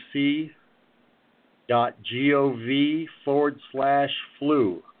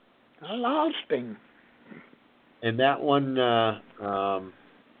www.cdc.gov/flu. I lost him. And that one,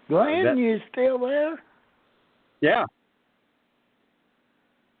 Glenn, you still there? Yeah.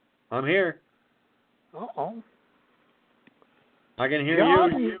 I'm here. Uh-oh. I can hear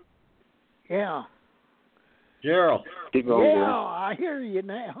John, you. Yeah. Gerald. Keep on Yeah, going. I hear you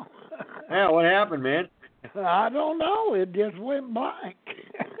now. Yeah, what happened, man? I don't know. It just went blank.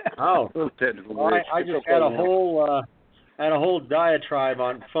 Oh. Technical Well, glitch. I It's just okay had a now. whole diatribe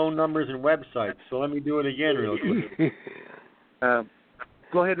on phone numbers and websites. So let me do it again real quick.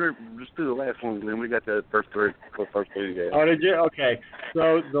 Go ahead and just do the last one, Glenn. We got the first three. Yeah. Oh, did you? Okay.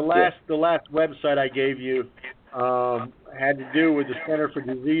 So the last website I gave you had to do with the Center for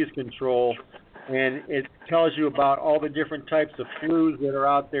Disease Control, and it tells you about all the different types of flus that are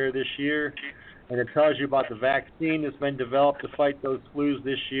out there this year, and it tells you about the vaccine that's been developed to fight those flus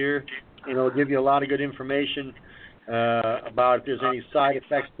this year. And it'll give you a lot of good information about if there's any side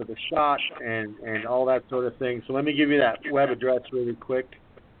effects to the shot and all that sort of thing. So let me give you that web address really quick.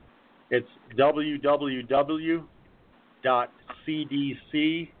 It's www.cdc,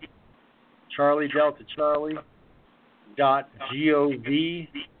 Charlie Delta Charlie,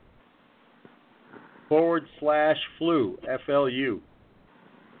 .gov/flu, FLU.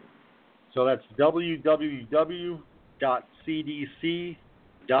 So that's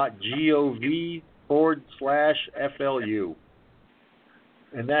www.cdc.gov/FLU.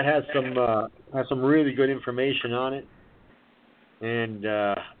 And that has some really good information on it. And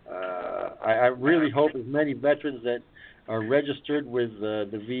I really hope as many veterans that are registered with the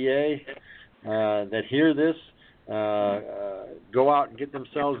VA that hear this go out and get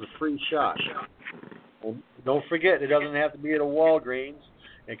themselves a free shot. And don't forget, it doesn't have to be at a Walgreens.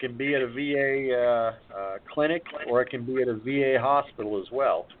 It can be at a VA clinic, or it can be at a VA hospital as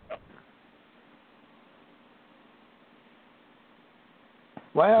well.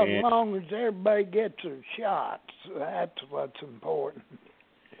 Well, as long as everybody gets their shots, that's what's important.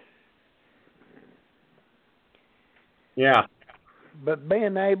 Yeah. But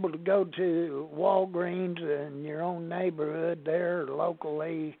being able to go to Walgreens in your own neighborhood there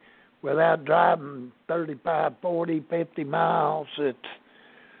locally without driving 35, 40, 50 miles,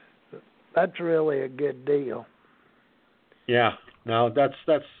 that's really a good deal. Yeah. No, that's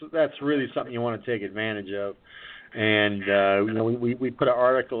really something you want to take advantage of. And we put an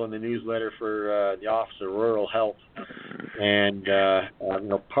article in the newsletter for the Office of Rural Health, and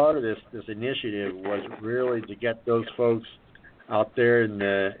part of this initiative was really to get those folks out there in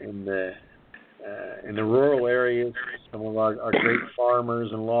the rural areas, some of our great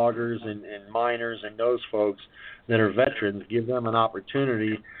farmers and loggers and miners and those folks that are veterans, give them an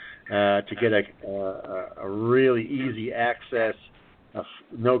opportunity to get a really easy access,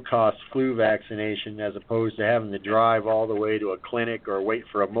 no-cost flu vaccination, as opposed to having to drive all the way to a clinic or wait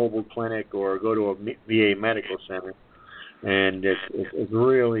for a mobile clinic or go to a VA medical center. And it's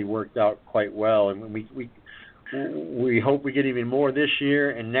really worked out quite well. And we hope we get even more this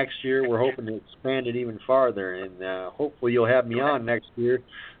year, and next year we're hoping to expand it even farther. And hopefully you'll have me on next year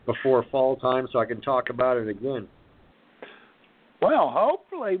before fall time so I can talk about it again. Well,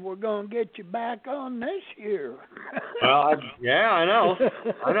 hopefully we're going to get you back on this year. Well, I know.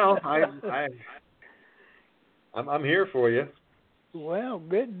 I'm here for you. Well,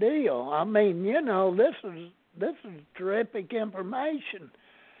 good deal. I mean, this is terrific information,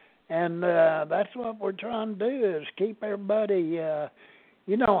 and that's what we're trying to do is keep everybody.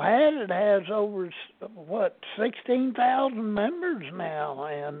 HADIT has over 16,000 members now,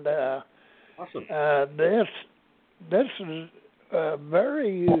 and awesome. This is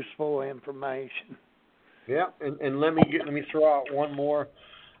very useful information. Yeah, and let me throw out one more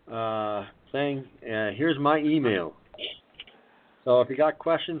thing. Here's my email. So if you got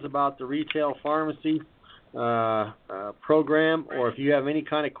questions about the retail pharmacy program, or if you have any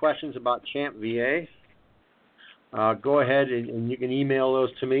kind of questions about ChampVA, go ahead and you can email those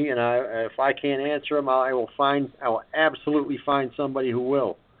to me, and if I can't answer them, I will absolutely find somebody who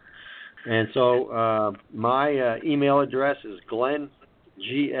will. And so my email address is Glenn,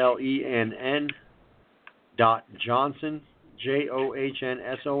 GLENN .Johnson,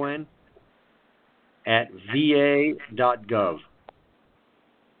 JOHNSON @VA.gov.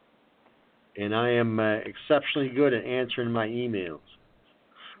 And I am exceptionally good at answering my emails.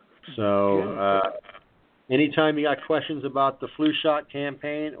 So anytime you got questions about the flu shot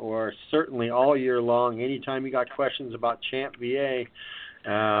campaign, or certainly all year long, anytime you got questions about ChampVA,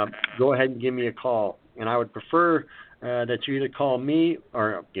 go ahead and give me a call. And I would prefer that you either call me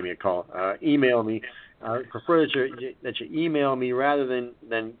or give me a call, email me. I would prefer that you email me rather than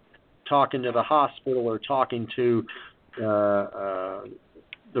talking to the hospital or talking to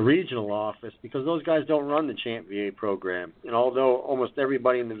the regional office, because those guys don't run the ChampVA program. And although almost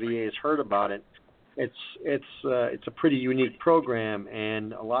everybody in the VA has heard about it, it's a pretty unique program,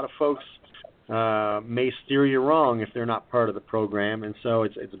 and a lot of folks may steer you wrong if they're not part of the program. And so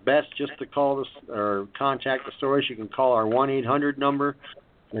it's best just to call us or contact the source. You can call our 1-800 number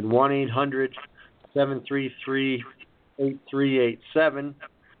at 1-800-733-8387,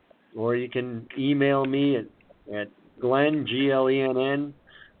 or you can email me at Glenn, GLENN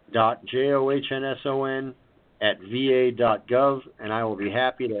 .JOHNSON @VA.gov, and I will be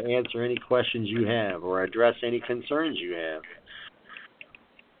happy to answer any questions you have or address any concerns you have.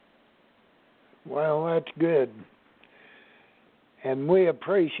 Well, that's good. And we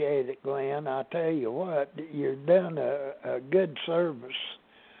appreciate it, Glenn. I tell you what, you've done a good service.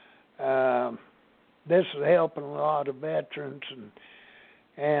 This is helping a lot of veterans,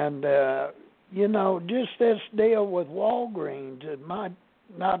 and just this deal with Walgreens, it might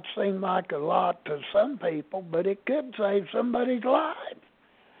not seem like a lot to some people, but it could save somebody's life.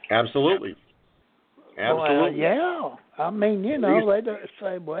 Absolutely. Well, yeah. I mean, they don't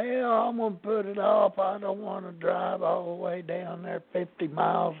say, well, I'm going to put it off. I don't want to drive all the way down there 50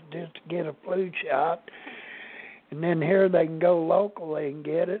 miles just to get a flu shot. And then here they can go locally and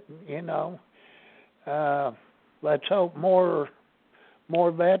get it. Let's hope more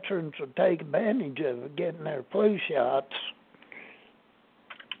veterans will take advantage of getting their flu shots.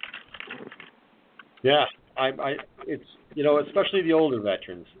 Yeah, it's especially the older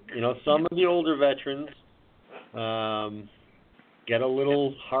veterans. Some of the older veterans get a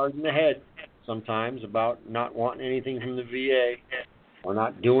little hard in the head sometimes about not wanting anything from the VA, or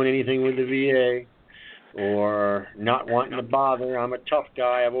not doing anything with the VA, or not wanting to bother. I'm a tough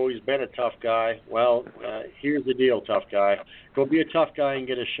guy. I've always been a tough guy. Well, here's the deal, tough guy. Go be a tough guy and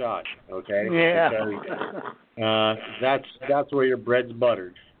get a shot, okay? Yeah. Because that's where your bread's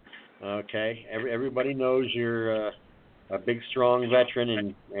buttered. Okay, everybody knows you're a big, strong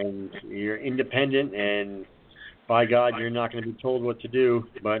veteran, and you're independent, and by God, you're not going to be told what to do.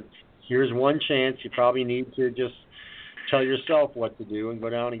 But here's one chance. You probably need to just tell yourself what to do and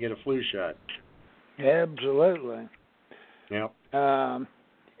go down and get a flu shot. Absolutely. Yep.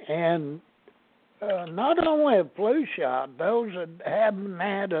 And not only a flu shot, those that haven't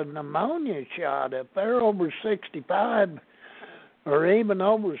had a pneumonia shot, if they're over 65 or even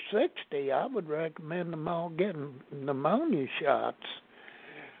over 60, I would recommend them all getting pneumonia shots.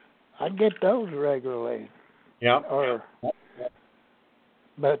 I get those regularly. Yeah.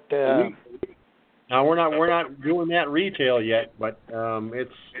 But now we're not doing that retail yet, but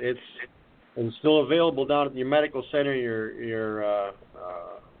it's still available down at your medical center, your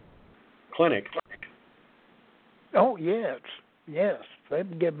clinic. Oh yes.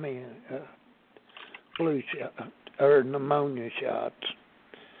 They'd give me a flu shot or pneumonia shots.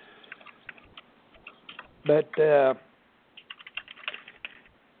 But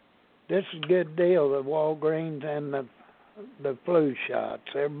this is a good deal, the Walgreens and the flu shots.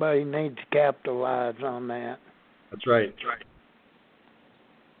 Everybody needs to capitalize on that. That's right.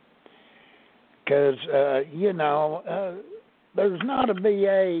 Because, there's not a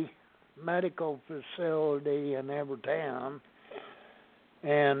VA medical facility in every town,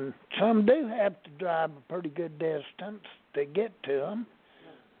 and some do have to drive a pretty good distance to get to them.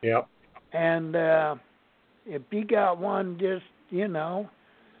 Yep. And if you got one just,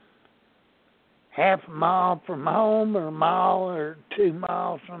 half a mile from home or a mile or 2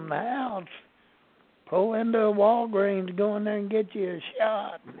 miles from the house, pull into a Walgreens, go in there and get you a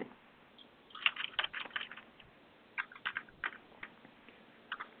shot.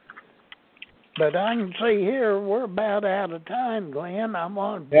 But I can see here we're about out of time, Glenn. I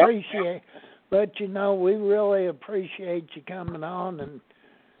want to appreciate, but we really appreciate you coming on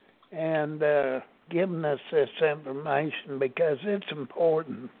and giving us this information, because it's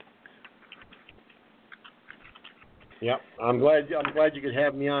important. Yep, I'm glad you could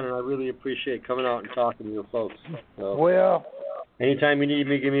have me on, and I really appreciate coming out and talking to you folks. So, Well, anytime you need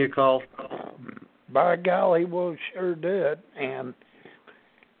me, give me a call. by golly, we'll sure do it, and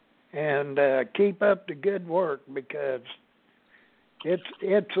keep up the good work, because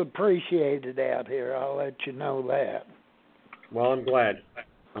it's appreciated out here. I'll let you know that. Well, I'm glad.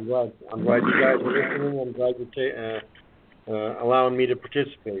 I'm glad you guys are listening. I'm glad you're allowing me to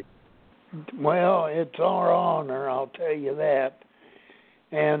participate. Well, it's our honor, I'll tell you that.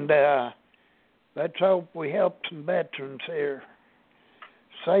 And let's hope we help some veterans here.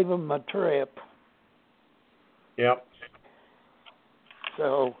 Save them a trip. Yep.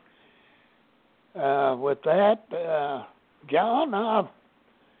 So, with that, John,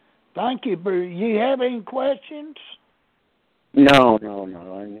 thank you. You have any questions? No.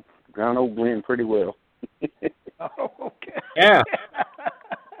 I ground old Glen pretty well. Oh, okay. Yeah.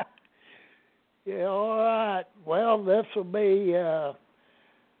 Yeah, all right. Well, this will be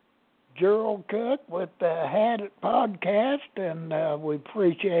Gerald Cook with the Had It podcast, and we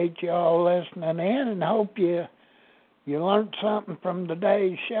appreciate you all listening in, and hope you learned something from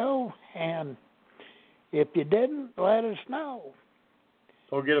today's show. And if you didn't, let us know.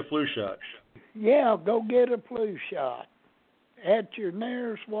 Go get a flu shot. Yeah, go get a flu shot at your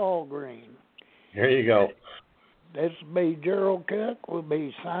nearest Walgreens. There you go. This will be Gerald Cook. We'll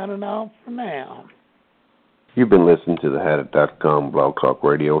be signing off for now. You've been listening to the HadIt.com Blog Talk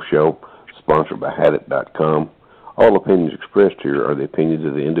Radio Show, sponsored by HadIt.com. All opinions expressed here are the opinions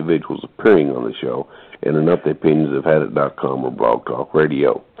of the individuals appearing on the show and are not the opinions of HadIt.com or Blog Talk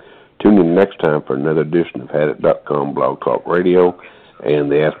Radio. Tune in next time for another edition of HadIt.com Blog Talk Radio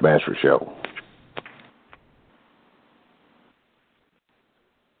and the Ask Basher Show.